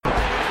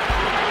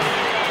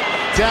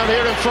Down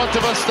here in front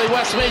of us, the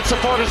Westmeath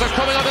supporters are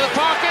coming onto the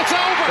park. It's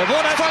over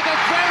for the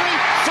very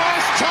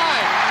first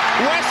time.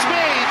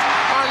 Westmeath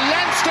are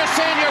Leinster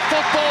Senior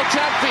Football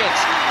champions.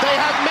 They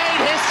have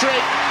made history.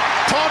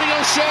 Tony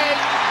O'Shea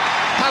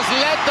has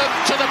led them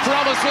to the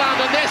promised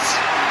land, and this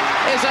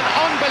is an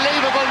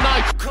unbelievable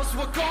night.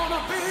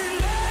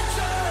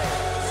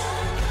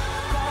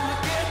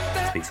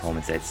 This week's Home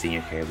and Said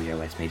Senior Care We Are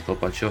Westmeath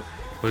football show.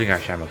 Mullingar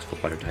Shamrocks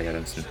footballer Tye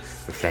Adamson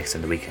reflects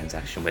on the weekend's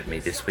action with me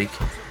this week.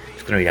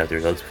 Just going to read out the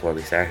results before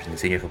we start. In the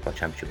Senior Football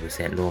Championship with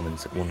St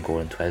Lomans 1 goal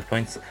and 12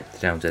 points, the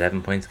Downs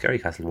 11 points,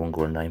 Garrycastle 1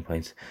 goal and 9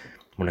 points,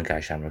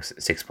 Mullingar Shamrocks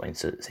 6 points.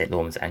 So St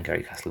Lomans and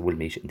Garrycastle will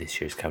meet in this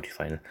year's county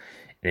final.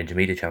 In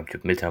Intermediate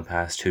Championship, Milltown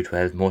Pass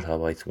 2-12, Motal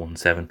Whites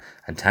 1-7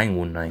 and Tang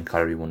 1-9,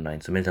 Colliery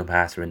 1-9. So Milltown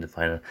Pass are in the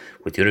final,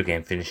 with the other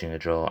game finishing a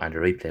draw, and a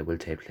replay will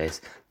take place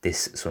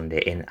this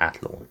Sunday in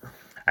Athlone.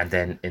 And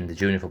then in the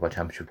Junior Football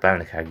Championship,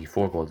 Ballinacaggy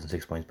 4 goals and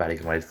 6 points,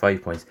 Ballygunwild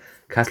 5 points,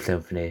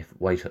 Castletown Finney,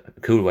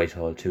 Cool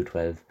Whitehall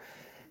 2-12,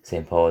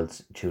 St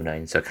Paul's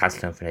 2-9. So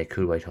Castletown Finney,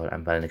 Cool Whitehall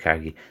and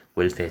Ballinacaggy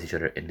will face each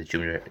other in the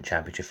Junior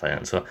Championship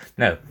final. So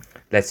now,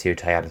 let's hear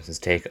Tye Adamson's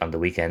take on the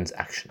weekend's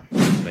action.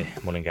 By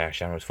Mullingar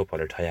Shamrocks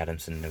footballer Tye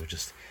Adamson. It was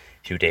just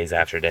a few days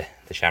after the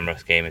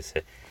Shamrocks game. It's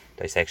a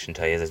dissection,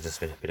 Tye. It's just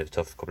been a bit of a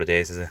tough couple of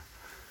days, is it?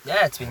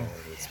 Yeah, it's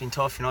been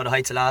tough. You know, the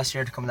heights of last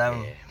year to come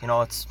down. Yeah. You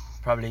know, it's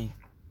probably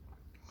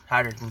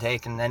harder than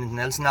taking anything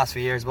else in the last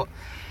few years, but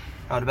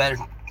you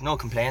know, no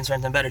complaints or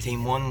anything. Better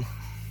team won.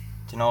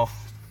 You know,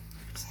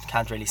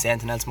 can't really say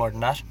anything else more than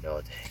that.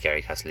 No,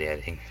 Garrycastle, yeah,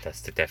 I think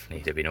that's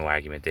definitely, there'd be no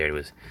argument there. It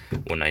was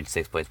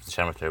 196 points, but the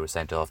Shamrock player was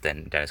sent off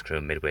then, Dennis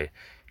Croom, midway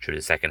through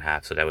the second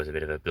half, so that was a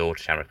bit of a blow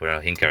to Shamrock. But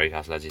I think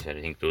Garrycastle, as you said,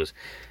 I think there was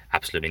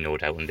absolutely no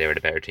doubt when they were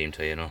the better team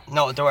too, you know.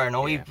 No, there were.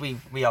 No, yeah.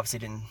 we obviously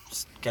didn't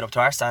get up to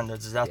our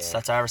standards.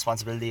 That's our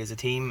responsibility as a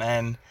team.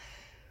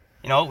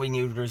 You know, we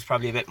knew there was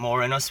probably a bit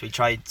more in us. We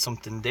tried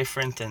something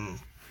different, and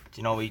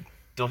you know, we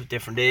did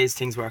different days,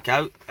 things work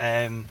out.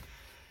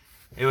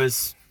 It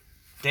was,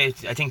 I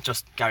think,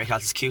 just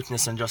Garrycastle's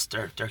cuteness and just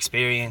their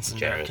experience and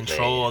their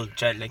control.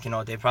 Like, you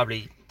know, they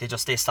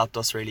stopped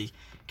us really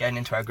getting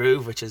into our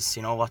groove, which is,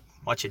 you know,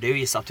 what you do.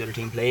 You stop the other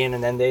team playing,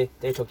 and then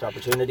they took the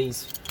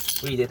opportunities.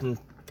 We didn't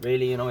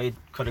really, you know, we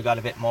could have got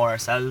a bit more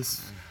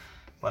ourselves.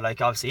 But like,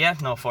 obviously,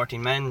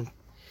 14 men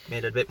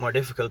made it a bit more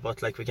difficult,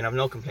 but like, we can have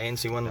no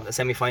complaints. We won a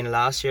semi-final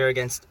last year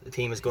against a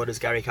team as good as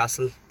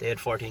Garrycastle. They had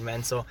 14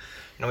 men, so you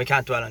know, we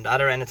can't dwell on that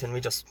or anything. We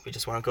just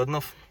weren't good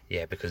enough.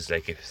 Yeah, because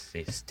like, if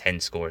it's 10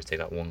 scores, they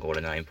got 1 goal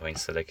and 9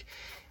 points. So like,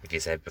 if you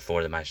said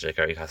before the match that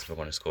Garrycastle were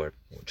going to score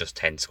just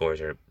 10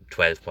 scores or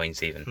 12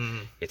 points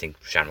even, you think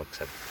Shamrocks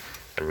have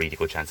a really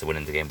good chance of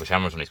winning the game. But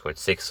Shamrocks only scored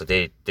 6, so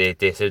they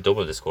still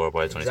doubled the score,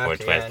 while it's only scored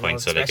 12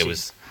 points. So like, it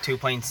was 2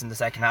 points in the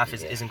second half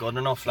isn't good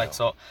enough. Like,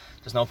 so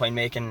there's no point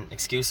making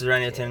excuses or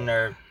anything.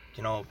 Or,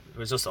 you know, it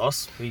was just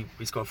us. We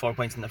scored 4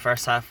 points in the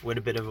first half with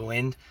a bit of a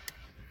wind.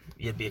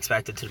 You'd be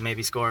expected to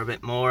maybe score a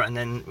bit more, and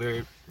then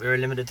we were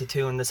limited to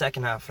 2 in the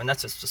second half, and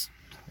that's just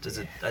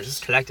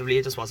collectively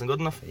it just wasn't good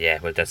enough. Yeah,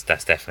 well, that's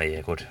definitely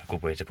a good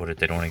way to put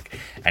it. I don't think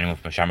anyone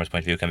from a Shamrock's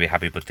point of view can be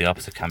happy, but the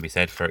opposite can be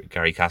said for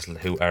Garrycastle,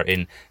 who are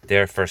in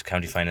their first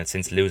county final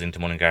since losing to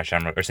Mullingar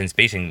Shamrocks, or since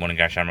beating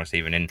Mullingar Shamrocks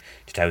even in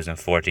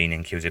 2014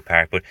 in Cusack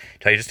Park. But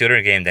just the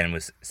other game then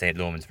was St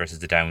Lomans versus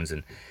the Downs,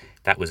 and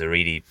that was a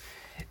really,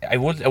 I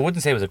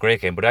wouldn't say it was a great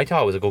game, but I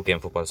thought it was a good game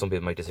of football. Some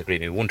people might disagree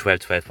with me. 1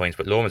 12 points,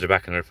 but Lomans are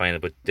back in their final,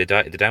 but the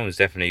Downs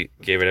definitely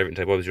gave it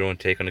everything. What was your own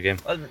take on the game?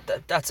 Well,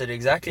 that's it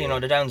exactly. You know,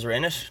 the Downs were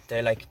in it.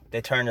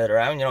 They turned it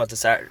around. You know, at the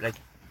start, like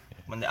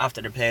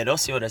after they played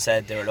us, you would have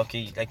said they were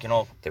lucky. Like, you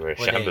know, they were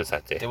shambles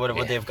that day.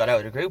 Would they've got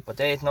out of the group, but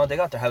they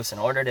got their house in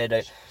order. They had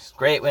a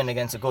great win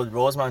against a good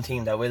Rosemount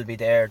team that will be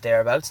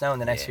thereabouts now in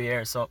the next few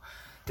years. So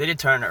they did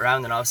turn it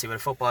around, and obviously with a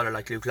footballer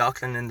like Luke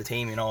Loughlin in the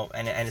team, you know,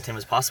 anything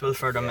was possible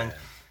for them. And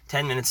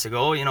 10 minutes to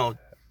go, you know,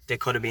 they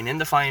could have been in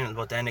the final,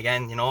 but then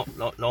again, you know,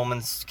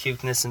 Loman's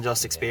cuteness and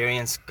just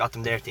experience got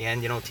them there at the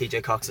end. You know,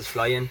 TJ Cox is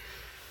flying.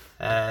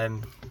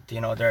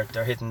 You know,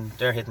 they're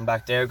hitting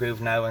back their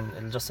groove now, and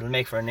it'll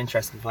make for an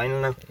interesting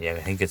final now. Yeah, I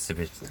think it's a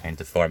bit kind of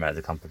the format of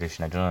the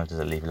competition. I don't know, does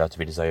it leave a lot to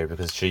be desired?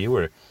 Because sure, you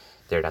were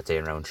there that day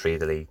in round 3 of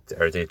the league,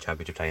 or the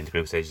championship tie in the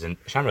group stages, and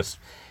Shamrocks,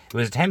 it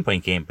was a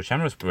 10-point game, but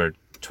Shamrocks were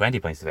 20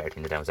 points the better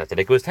team. The Downs that day,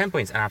 like, it was 10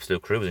 points, an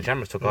absolute cruise, and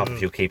Shamrocks took off a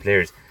few key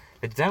players.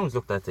 The Downs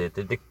looked at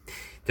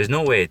there's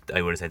no way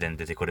I would have said then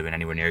that they could have been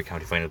anywhere near a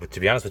county final, but to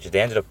be honest with you, they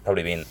ended up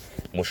probably being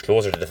much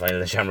closer to the final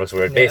than Shamrocks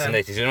were based on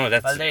that. You know,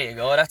 that's, well, there you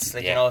go. That's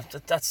like, you know,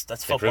 that's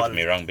football. They proved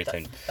me wrong big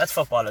time. That's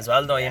football as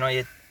well, though. You know,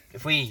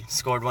 if we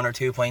scored 1 or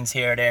 2 points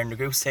here or there in the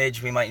group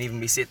stage, we mightn't even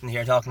be sitting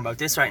here talking about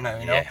this right now.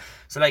 You know,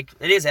 so like,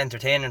 it is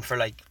entertaining for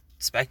like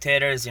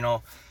spectators. You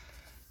know,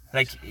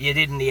 like you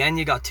did in the end,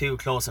 you got 2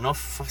 close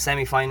enough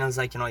semi-finals.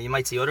 Like, you know, you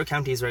might see other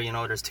counties where, you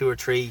know, there's 2 or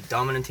 3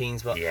 dominant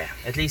teams, but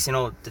at least, you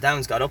know, the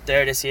Downs got up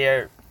there this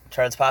year.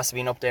 Charles Pass have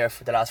been up there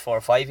for the last 4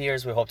 or 5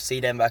 years. We hope to see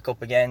them back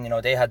up again. You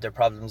know, they had their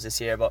problems this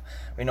year, but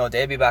we know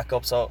they'll be back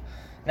up. So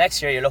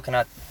next year you're looking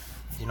at,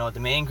 you know, the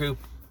main group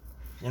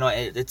you know,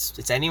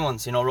 it's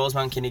anyone's. You know,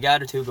 Rosemount,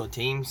 Kinnegad are two good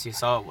teams. You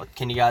saw what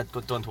Kinnegad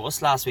got done to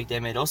us last week. They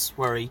made us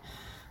worry.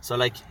 So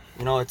like,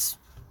 you know, it's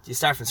you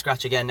start from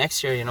scratch again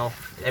next year. You know,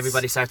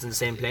 everybody starts in the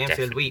same playing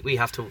field. We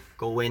have to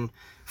go win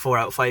 4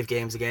 out of 5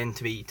 games again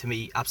to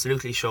be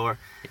absolutely sure.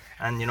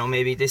 And you know,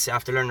 maybe this,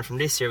 after learning from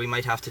this year, we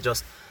might have to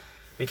just.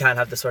 We can't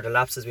have the sort of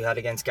lapses we had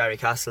against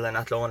Garrycastle and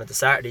Athlone at the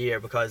start of the year,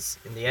 because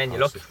in the end, you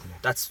look,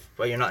 that's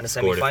why you're not in a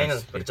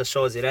semi-final. But it just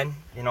shows you then,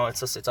 you know,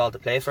 it's all to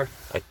play for.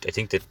 I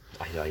think that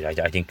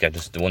I think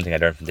just the one thing I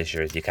learned from this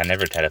year is you can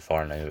never tell a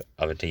foreign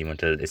of a team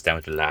until it's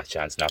down to the last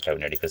chance knockout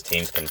nearly, because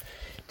teams can,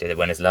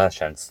 when it's last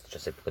chance,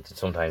 but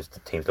sometimes the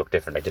teams look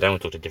different. Like the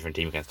Downs looked a different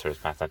team against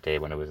Thurles Pass that day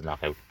when it was a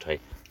knockout tie.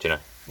 Do you know?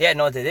 Yeah,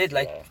 no, they did.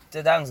 Like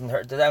the Downs and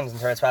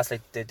Thurles Pass,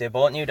 like they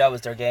both knew that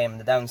was their game.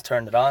 The Downs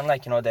turned it on.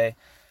 Like, you know,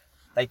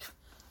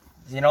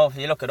 you know, if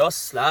you look at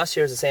us, last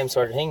year's the same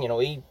sort of thing. You know,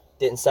 we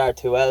didn't start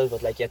too well,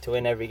 but like yet to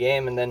win every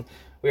game, and then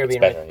we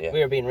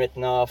were being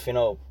written off. You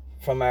know,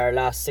 from our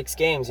last 6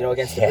 games. You know,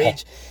 against the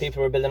Bridge,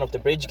 people were building up the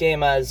Bridge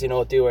game as, you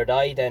know, do or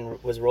die. Then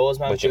was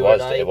Rosemount do or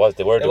die. They were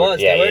do or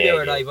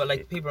die. But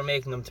like people were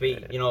making them to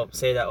be, you know,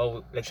 say that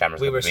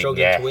we were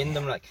struggling to win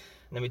them. Like,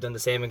 and then we've done the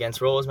same against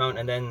Rosemount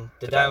and then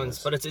the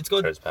Downs. But it's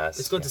good.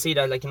 It's good to see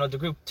that, like, you know, the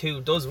Group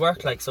 2 does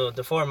work. Like, so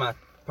the format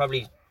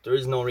probably. There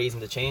is no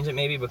reason to change it,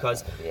 maybe,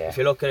 because if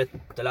you look at it,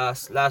 the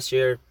last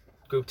year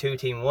Group 2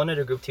 team won it.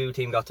 A Group 2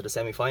 team got to the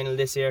semi-final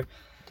this year,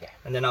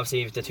 and then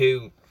obviously the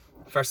 2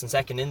 first and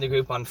second in the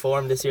group on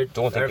form this year.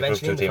 Don't think the Group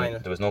 2 team.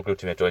 There was no Group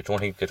 2 team. I don't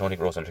think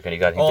Rosemount Kenny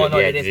got.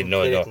 They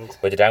didn't.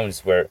 But the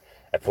Downs were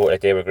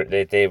they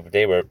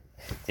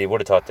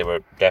would have thought they were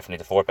definitely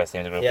the 4th best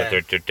team in the group.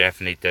 But they're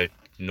definitely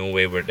no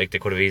way they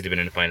could have easily been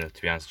in the final, to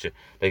be honest with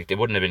you. Like, they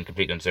wouldn't have been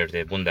completely uncertain.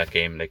 They won that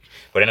game. Like,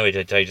 but anyway,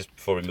 Tye, just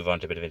before we move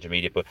on to a bit of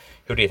intermediate, but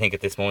who do you think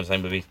at this moment in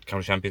time will be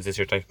county champions this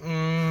year, Tye?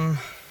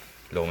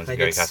 Lomans and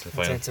Garrycastle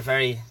final. It's a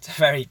very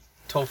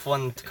tough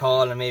one to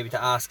call and maybe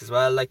to ask as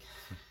well. Like,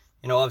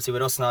 you know, obviously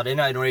with us not in,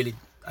 I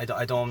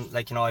don't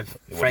like, you know, I've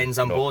friends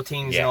on both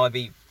teams. You know, I'd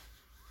be, you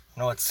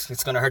know,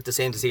 it's going to hurt the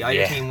same to see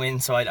either team win.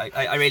 So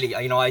I really,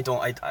 you know, I don't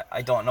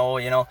know.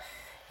 You know.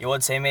 You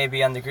would say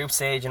maybe on the group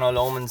stage, you know,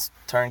 Lomans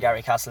turned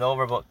Garrycastle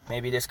over, but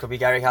maybe this could be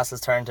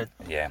Garrycastle's turn to,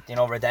 you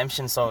know,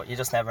 redemption. So you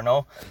just never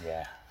know.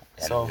 Yeah.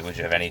 So would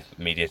you have any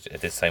immediate at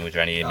this time? Would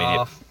you have any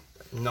immediate?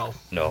 No,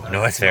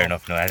 that's fair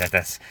enough. No,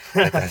 that's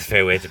a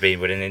fair way to be.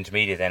 But in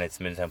intermediate, then it's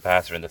Milltown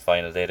Passer in the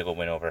final. They had a good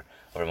win over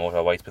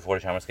Motor Whites before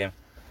the Shamrocks game.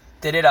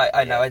 They did.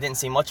 I didn't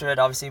see much of it,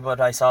 obviously, but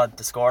I saw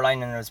the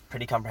scoreline and it was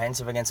pretty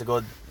comprehensive against a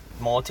good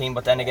Moat team.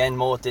 But then again,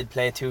 Moat did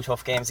play 2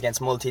 tough games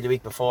against Multi the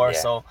week before,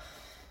 so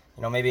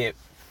you know, maybe.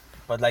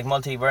 But like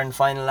Multi were in the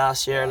final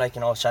last year, like,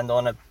 you know,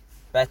 Shandona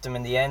bet them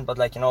in the end, but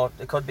like, you know,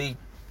 it could be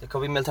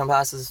Milltown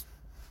Passes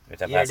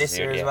this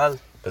year as well.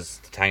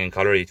 Because Tang and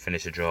Collery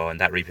finished a draw,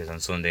 and that replay is on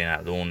Sunday in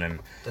Athlone.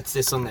 That's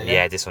this Sunday.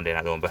 Yeah, this Sunday in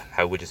Athlone. But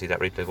how would you see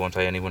that replay going,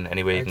 Tye? Any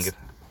way you can give?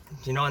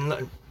 You know,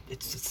 and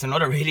it's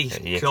another really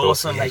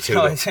close one. Like, you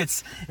know, it's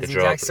the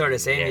exact sort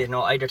of same. You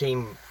know, either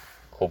team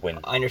could win,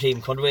 and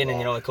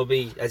you know, it could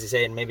be, as you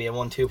say, maybe a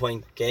 1-2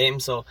 point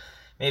game. So.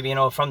 Maybe, you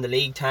know, from the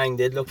league, Tang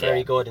did look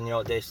very good, and you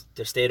know, they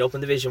stayed up in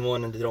Division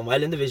 1 and they done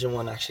well in Division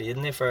 1 actually,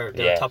 didn't they?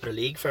 They were top of the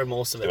league for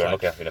most of it. They were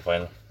lucky not to get in the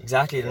final.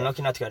 Exactly, they're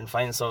lucky not to get in the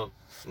final. So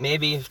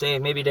maybe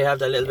they have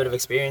that little bit of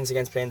experience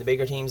against playing the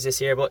bigger teams this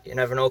year, but you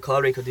never know.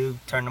 Collery could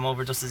turn them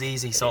over just as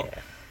easy. So,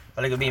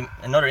 but it could be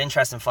another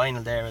interesting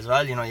final there as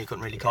well. You know, you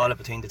couldn't really call it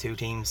between the 2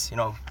 teams. You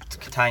know,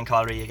 Tang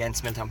Collery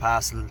against Milltown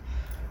Pass will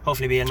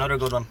hopefully be another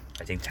good one.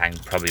 I think Tang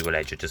probably will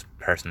edge it, just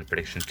personal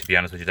prediction, to be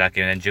honest with you. That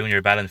game, and then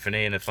Junior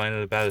Ballinfinay in the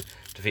final,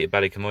 defeated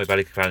Ballycamoy.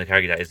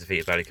 Ballycargy, that is,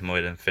 defeated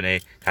Ballycamoy and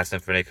Finay. Castle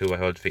and Finay,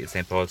 Cuba defeated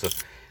St. Paul. So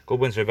good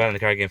wins for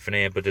Ballycargy and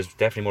Finay, but there's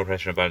definitely more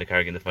pressure on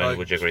Ballycargy in the final.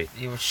 Would you agree?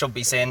 You should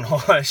be saying,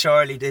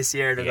 surely this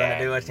year they're going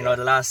to do it. You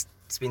know, it's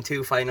been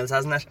 2 finals,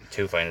 hasn't it?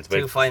 2 finals.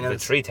 2 finals.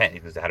 But 3 technically,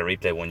 because they had a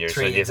replay 1 year.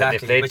 3, so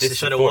exactly, which they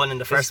should have won in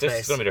the first place.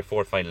 This is going to be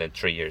their 4th final in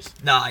 3 years.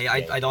 No,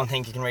 I don't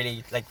think you can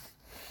really, like,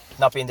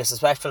 not being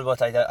disrespectful,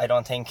 but I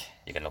don't think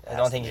you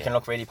can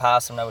look really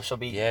past them now. It should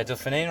be. Yeah, does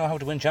Finay know how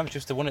to win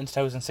championships? They won it in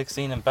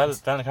 2016, and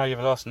Ballycargy have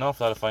lost an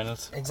awful lot of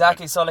finals.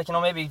 Exactly. So, like, you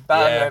know, maybe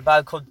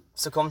Bal could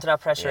succumb to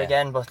that pressure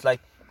again, but like,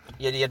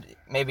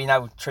 maybe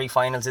now 3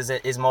 finals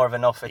is more of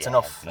enough. It's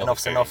enough.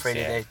 Enough's enough,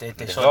 really. Yeah.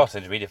 They should lost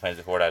intermediate finals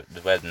before that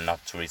as well, and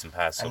not too recent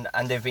past. So.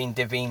 And they've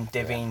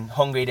been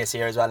hungry this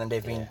year as well, and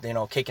they've been you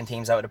know, kicking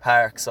teams out of the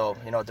park. So,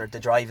 you know, the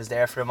drive is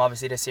there for them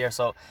obviously this year.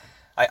 So.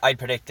 I'd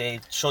predict they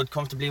should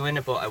comfortably win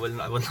it, but I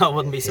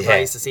wouldn't be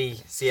surprised to see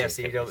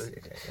CFC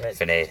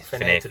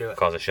Finay to do it.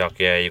 Cause a shock.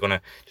 Yeah, you're gonna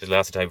just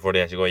last time before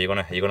they actually go.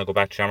 You're gonna go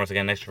back to Shamrocks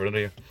again next year for another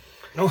year.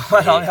 No,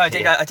 I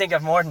think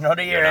I've more than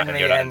another year in me.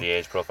 You're not in the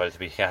age profile to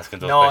be asking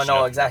those questions.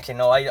 No, exactly.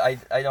 No, I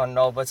don't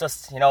know, but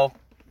just, you know,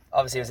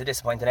 obviously it was a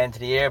disappointing end to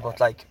the year, but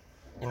like,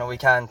 you know, we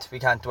can't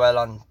dwell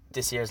on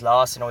this year's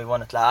loss. You know, we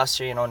won it last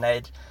year. You know,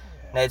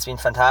 Ned's been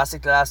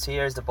fantastic the last 2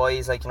 years. The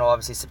boys, like, you know,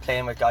 obviously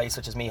playing with guys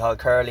such as Micheál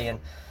Curley and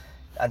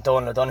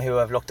Donald O'Donoghue, who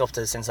I've looked up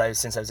to since I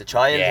was a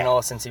child, you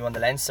know, since he won the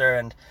Leinster,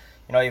 and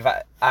you know, you've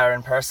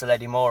Aaron Purcell,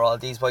 Eddie Moore, all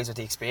these boys with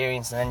the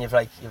experience, and then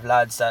you've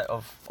lads that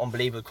of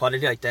unbelievable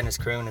quality like Dennis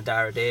Croon and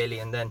Dara Daly,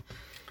 and then,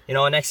 you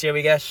know, next year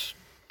we get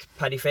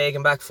Paddy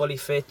Fagan back fully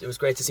fit. It was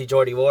great to see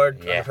Geordie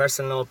Ward on a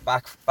personal note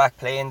back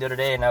playing the other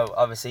day. Now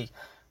obviously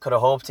could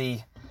have hoped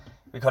we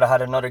could have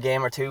had another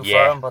game or two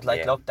for him, but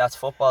look, that's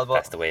football, but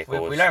that's the way it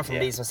goes. We learn from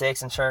these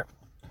mistakes, and sure,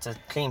 it's a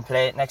clean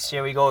plate. Next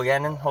year we go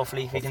again, and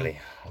hopefully we can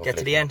get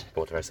to the end.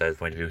 Both of ourselves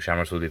point of view,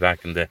 Shamrocks will be back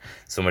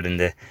somewhere in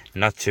the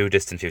not too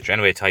distant future.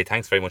 Anyway, Tye,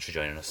 thanks very much for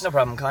joining us. No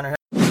problem, Conor.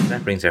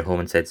 That brings our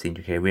Home and Said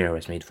Senior Career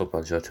Westmeath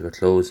Football Show to a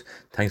close.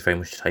 Thanks very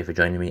much to Tye for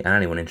joining me, and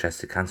anyone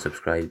interested can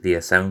subscribe via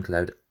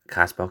SoundCloud,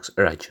 Castbox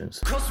or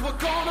iTunes. 'Cause we're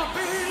gonna be